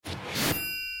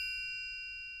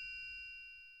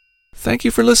Thank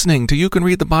you for listening to You Can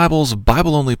Read the Bible's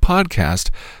Bible-Only podcast.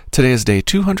 Today is day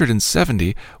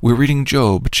 270. We're reading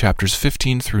Job, chapters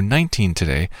 15 through 19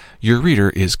 today. Your reader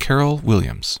is Carol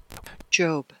Williams.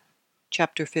 Job,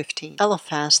 chapter 15.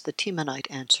 Eliphaz the Temanite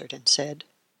answered and said,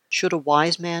 Should a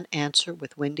wise man answer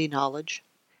with windy knowledge,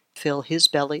 fill his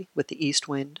belly with the east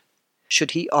wind?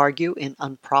 Should he argue in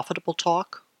unprofitable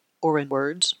talk, or in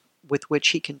words with which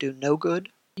he can do no good?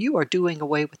 You are doing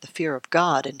away with the fear of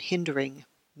God and hindering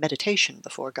meditation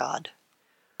before God.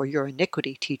 For your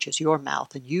iniquity teaches your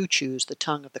mouth, and you choose the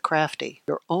tongue of the crafty.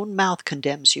 Your own mouth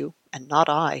condemns you, and not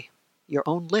I. Your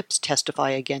own lips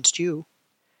testify against you.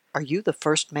 Are you the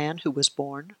first man who was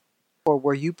born? Or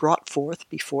were you brought forth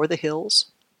before the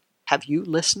hills? Have you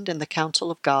listened in the counsel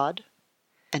of God?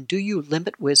 And do you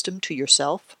limit wisdom to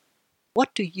yourself?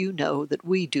 What do you know that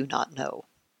we do not know?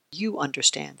 You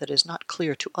understand that is not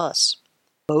clear to us.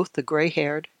 Both the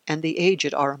gray-haired and the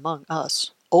aged are among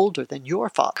us, older than your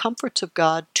father. Comforts of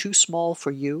God too small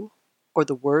for you, or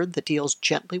the word that deals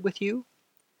gently with you?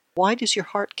 Why does your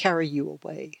heart carry you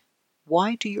away?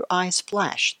 Why do your eyes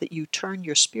flash that you turn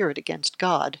your spirit against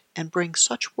God and bring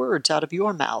such words out of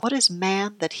your mouth? What is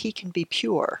man that he can be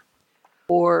pure,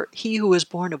 or he who is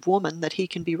born of woman that he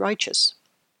can be righteous?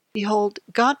 Behold,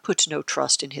 God puts no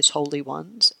trust in his holy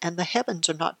ones, and the heavens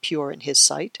are not pure in his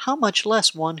sight. How much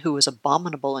less one who is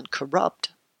abominable and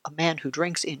corrupt, a man who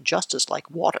drinks injustice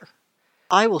like water?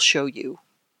 I will show you,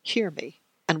 hear me,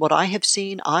 and what I have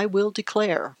seen I will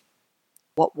declare.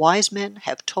 What wise men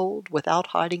have told without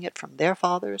hiding it from their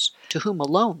fathers, to whom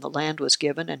alone the land was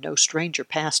given and no stranger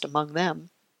passed among them.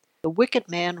 The wicked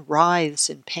man writhes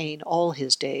in pain all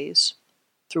his days,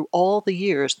 through all the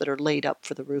years that are laid up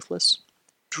for the ruthless.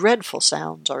 Dreadful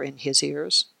sounds are in his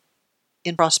ears.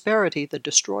 In prosperity the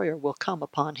destroyer will come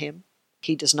upon him.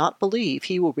 He does not believe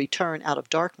he will return out of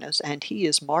darkness, and he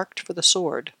is marked for the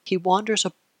sword. He wanders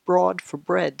abroad for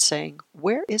bread, saying,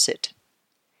 Where is it?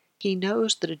 He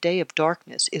knows that a day of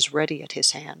darkness is ready at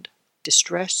his hand.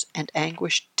 Distress and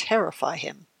anguish terrify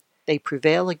him. They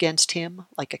prevail against him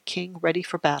like a king ready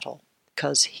for battle,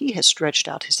 because he has stretched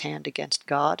out his hand against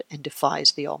God and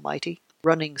defies the Almighty,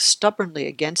 running stubbornly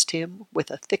against him with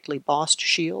a thickly bossed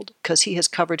shield, because he has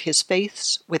covered his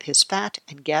face with his fat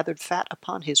and gathered fat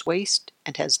upon his waist,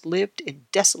 and has lived in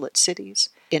desolate cities,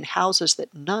 in houses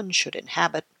that none should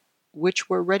inhabit,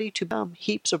 which were ready to become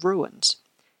heaps of ruins.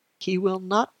 He will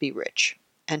not be rich,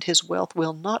 and his wealth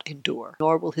will not endure,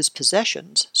 nor will his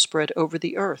possessions spread over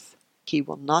the earth. He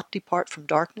will not depart from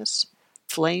darkness.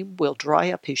 Flame will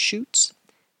dry up his shoots,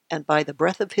 and by the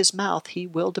breath of his mouth he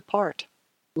will depart.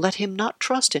 Let him not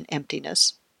trust in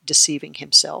emptiness, deceiving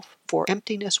himself, for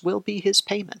emptiness will be his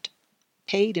payment,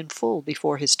 paid in full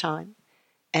before his time,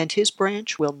 and his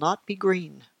branch will not be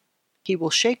green. He will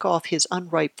shake off his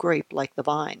unripe grape like the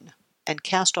vine, and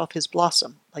cast off his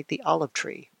blossom like the olive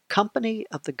tree. Company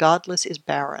of the godless is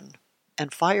barren,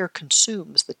 and fire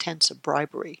consumes the tents of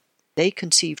bribery. They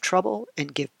conceive trouble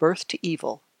and give birth to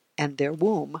evil, and their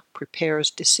womb prepares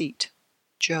deceit.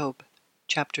 Job,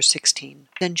 chapter 16.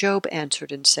 Then Job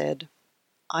answered and said,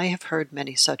 I have heard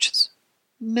many such.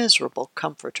 Miserable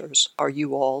comforters are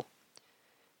you all.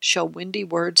 Shall windy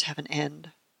words have an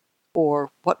end?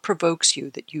 Or what provokes you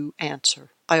that you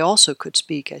answer? I also could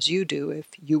speak as you do if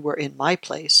you were in my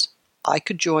place. I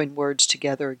could join words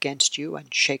together against you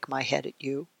and shake my head at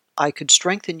you. I could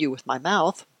strengthen you with my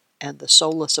mouth, and the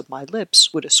solace of my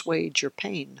lips would assuage your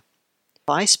pain. If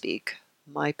I speak,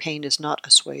 my pain is not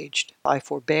assuaged. If I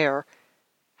forbear,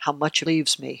 how much it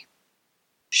leaves me.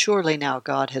 Surely now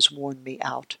God has worn me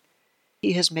out.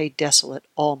 He has made desolate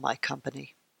all my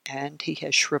company, and he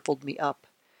has shriveled me up,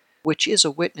 which is a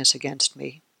witness against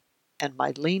me, and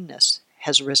my leanness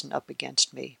has risen up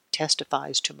against me,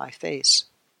 testifies to my face.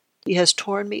 He has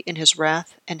torn me in his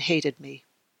wrath and hated me.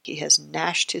 He has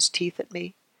gnashed his teeth at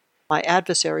me. My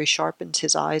adversary sharpens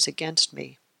his eyes against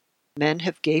me. Men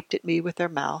have gaped at me with their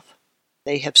mouth.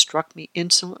 They have struck me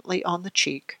insolently on the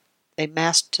cheek. They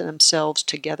massed themselves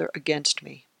together against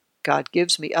me. God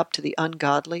gives me up to the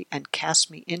ungodly and casts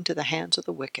me into the hands of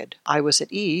the wicked. I was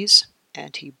at ease,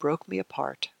 and he broke me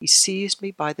apart. He seized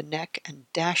me by the neck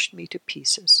and dashed me to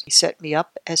pieces. He set me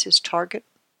up as his target.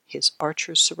 His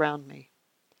archers surround me.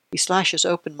 He slashes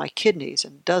open my kidneys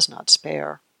and does not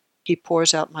spare. He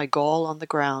pours out my gall on the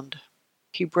ground.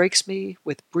 He breaks me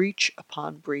with breach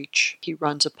upon breach. He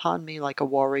runs upon me like a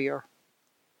warrior.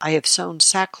 I have sewn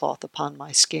sackcloth upon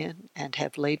my skin and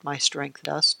have laid my strength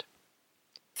in dust.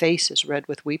 Face is red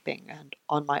with weeping, and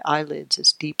on my eyelids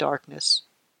is deep darkness.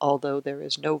 Although there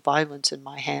is no violence in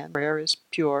my hand, prayer is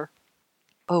pure.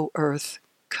 O earth,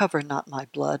 cover not my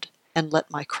blood, and let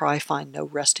my cry find no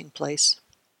resting place.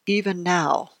 Even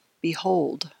now,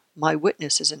 behold, my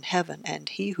witness is in heaven, and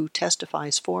he who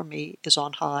testifies for me is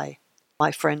on high.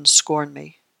 My friends scorn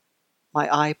me. My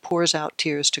eye pours out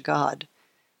tears to God.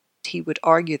 He would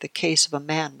argue the case of a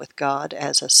man with God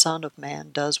as a son of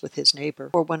man does with his neighbor.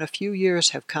 For when a few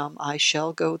years have come, I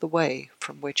shall go the way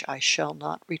from which I shall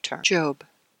not return. Job,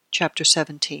 chapter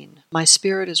 17. My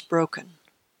spirit is broken.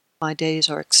 My days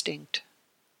are extinct.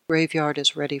 Graveyard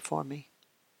is ready for me.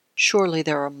 Surely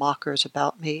there are mockers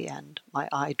about me, and my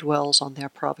eye dwells on their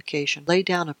provocation. Lay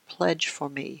down a pledge for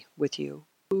me with you.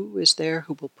 Who is there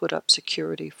who will put up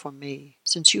security for me?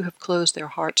 Since you have closed their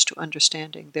hearts to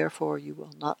understanding, therefore you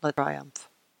will not let triumph.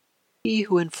 He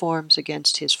who informs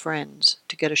against his friends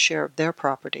to get a share of their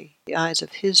property, the eyes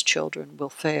of his children will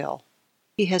fail.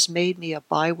 He has made me a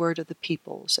byword of the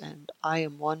peoples, and I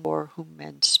am one for whom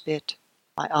men spit.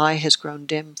 My eye has grown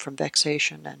dim from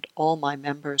vexation, and all my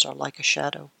members are like a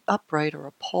shadow. The upright are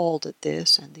appalled at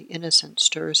this, and the innocent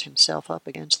stirs himself up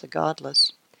against the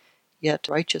godless. Yet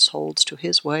the righteous holds to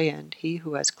his way, and he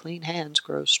who has clean hands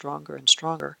grows stronger and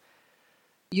stronger.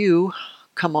 You,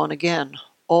 come on again,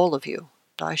 all of you,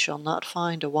 and I shall not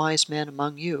find a wise man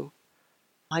among you.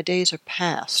 My days are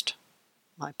past,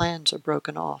 my plans are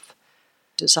broken off,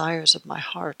 desires of my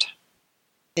heart.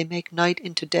 They make night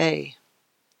into day.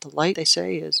 The light, they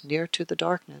say, is near to the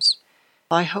darkness.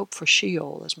 I hope for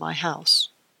Sheol as my house.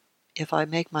 If I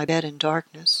make my bed in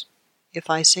darkness, if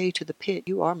I say to the pit,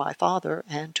 you are my father,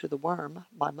 and to the worm,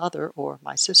 my mother or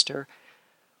my sister,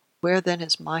 where then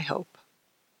is my hope?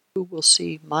 Who will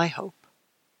see my hope?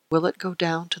 Will it go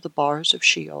down to the bars of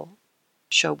Sheol?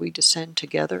 Shall we descend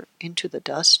together into the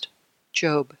dust?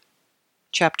 Job,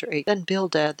 chapter 8. Then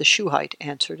Bildad the Shuhite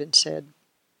answered and said,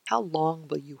 How long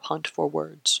will you hunt for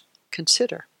words?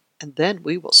 Consider, and then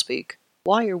we will speak.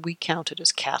 Why are we counted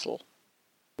as cattle?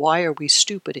 Why are we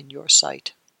stupid in your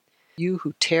sight? You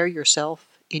who tear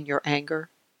yourself in your anger,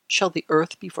 shall the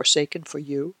earth be forsaken for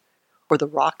you, or the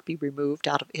rock be removed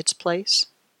out of its place?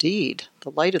 Indeed,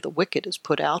 the light of the wicked is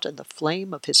put out, and the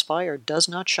flame of his fire does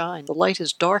not shine. The light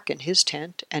is dark in his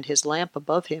tent, and his lamp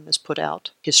above him is put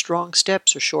out. His strong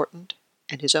steps are shortened,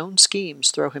 and his own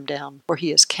schemes throw him down. For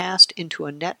he is cast into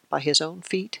a net by his own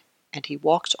feet, and he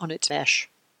walks on its mesh.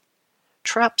 A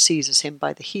trap seizes him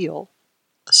by the heel,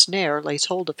 a snare lays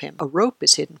hold of him. A rope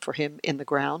is hidden for him in the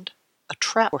ground, a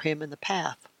trap for him in the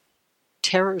path.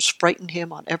 Terrors frighten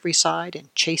him on every side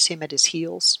and chase him at his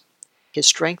heels. His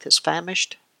strength is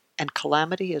famished, and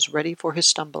calamity is ready for his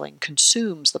stumbling.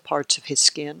 Consumes the parts of his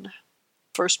skin.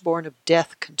 Firstborn of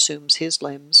death consumes his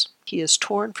limbs. He is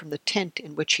torn from the tent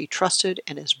in which he trusted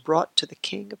and is brought to the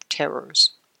king of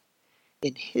terrors.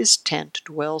 In his tent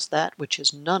dwells that which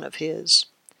is none of his.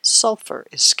 Sulphur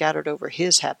is scattered over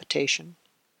his habitation.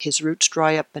 His roots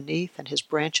dry up beneath, and his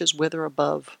branches wither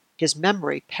above. His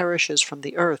memory perishes from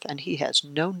the earth, and he has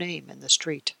no name in the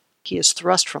street. He is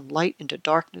thrust from light into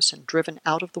darkness and driven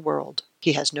out of the world.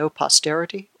 He has no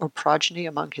posterity or progeny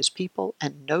among his people,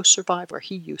 and no survivor where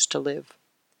he used to live.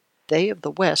 They of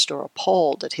the west are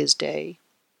appalled at his day,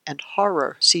 and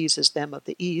horror seizes them of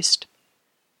the east.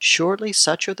 Surely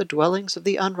such are the dwellings of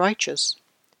the unrighteous.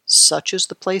 Such is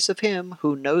the place of him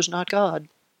who knows not God.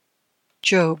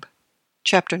 Job,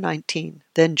 chapter 19.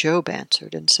 Then Job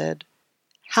answered and said,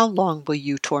 How long will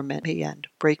you torment me and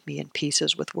break me in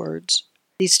pieces with words?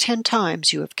 These 10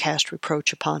 times you have cast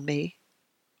reproach upon me.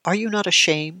 Are you not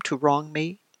ashamed to wrong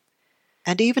me?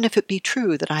 And even if it be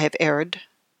true that I have erred,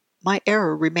 my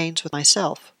error remains with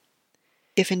myself.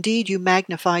 If indeed you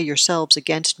magnify yourselves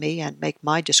against me and make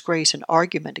my disgrace an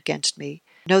argument against me,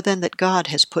 know then that God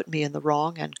has put me in the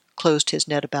wrong and closed his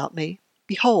net about me.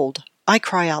 Behold, I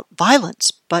cry out,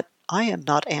 Violence, but I am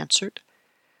not answered.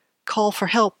 Call for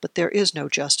help, but there is no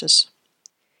justice.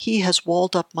 He has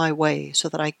walled up my way so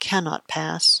that I cannot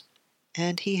pass,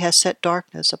 and he has set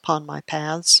darkness upon my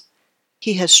paths.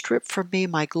 He has stripped from me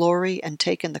my glory and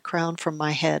taken the crown from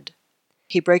my head.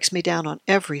 He breaks me down on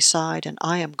every side, and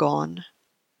I am gone,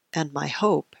 and my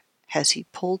hope has he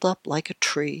pulled up like a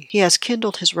tree. He has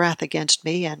kindled his wrath against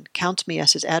me and counts me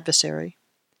as his adversary.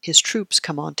 His troops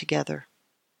come on together.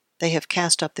 They have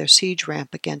cast up their siege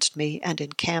ramp against me and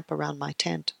encamp around my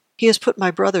tent. He has put my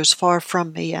brothers far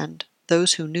from me, and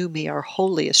those who knew me are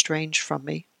wholly estranged from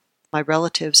me. My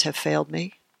relatives have failed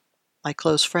me. My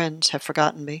close friends have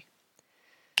forgotten me.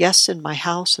 Guests in my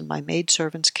house and my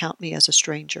maidservants count me as a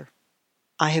stranger.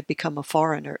 I have become a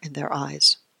foreigner in their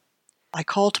eyes. I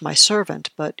call to my servant,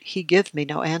 but he gives me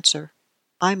no answer.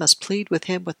 I must plead with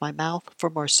him with my mouth for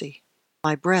mercy.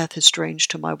 My breath is strange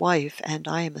to my wife, and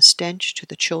I am a stench to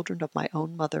the children of my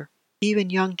own mother. Even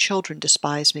young children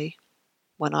despise me.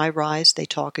 When I rise, they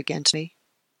talk against me.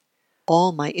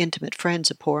 All my intimate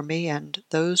friends abhor me, and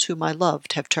those whom I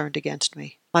loved have turned against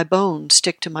me. My bones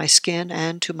stick to my skin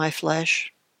and to my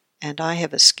flesh, and I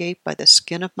have escaped by the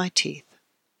skin of my teeth.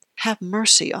 Have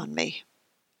mercy on me.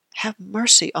 Have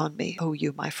mercy on me, O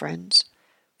you my friends,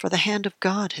 for the hand of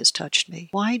God has touched me.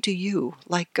 Why do you,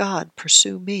 like God,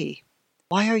 pursue me?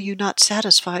 Why are you not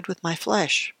satisfied with my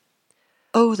flesh?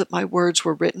 Oh, that my words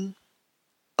were written!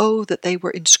 Oh, that they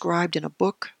were inscribed in a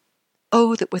book!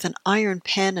 Oh, that with an iron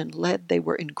pen and lead they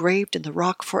were engraved in the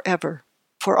rock forever!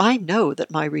 For I know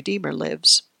that my Redeemer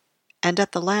lives, and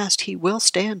at the last he will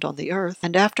stand on the earth,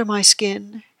 and after my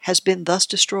skin has been thus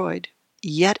destroyed,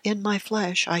 yet in my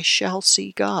flesh I shall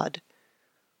see God,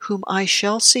 whom I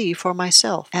shall see for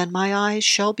myself, and my eyes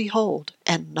shall behold,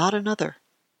 and not another.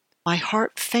 My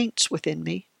heart faints within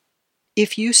me.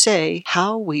 If you say,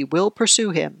 "How we will pursue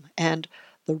him," and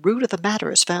 "The root of the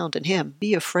matter is found in him,"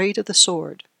 be afraid of the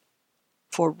sword.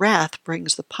 For wrath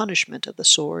brings the punishment of the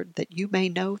sword, that you may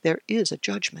know there is a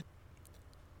judgment.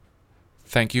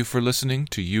 Thank you for listening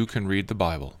to You Can Read the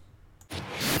Bible.